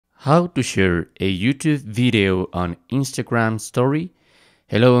How to share a YouTube video on Instagram story?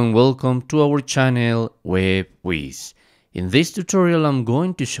 Hello and welcome to our channel Whizz. In this tutorial I'm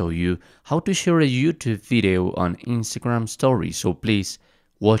going to show you how to share a YouTube video on Instagram story, so please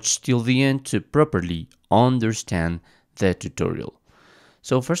watch till the end to properly understand the tutorial.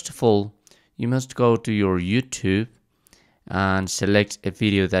 So first of all, you must go to your YouTube and select a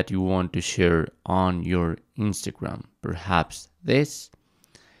video that you want to share on your Instagram. Perhaps this.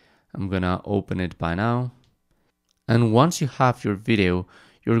 I'm gonna open it by now. And once you have your video,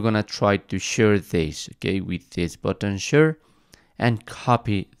 you're gonna try to share this, okay, with this button share and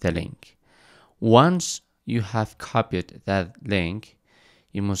copy the link. Once you have copied that link,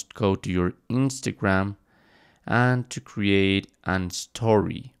 you must go to your Instagram and to create a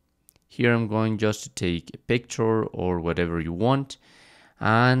story. Here I'm going just to take a picture or whatever you want,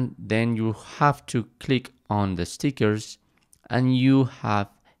 and then you have to click on the stickers and you have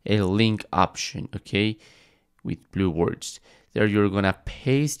a link option, okay, with blue words. There you're gonna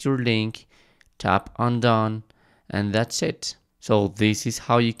paste your link, tap on done, and that's it. So this is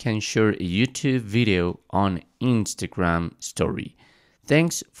how you can share a YouTube video on Instagram story.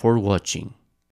 Thanks for watching.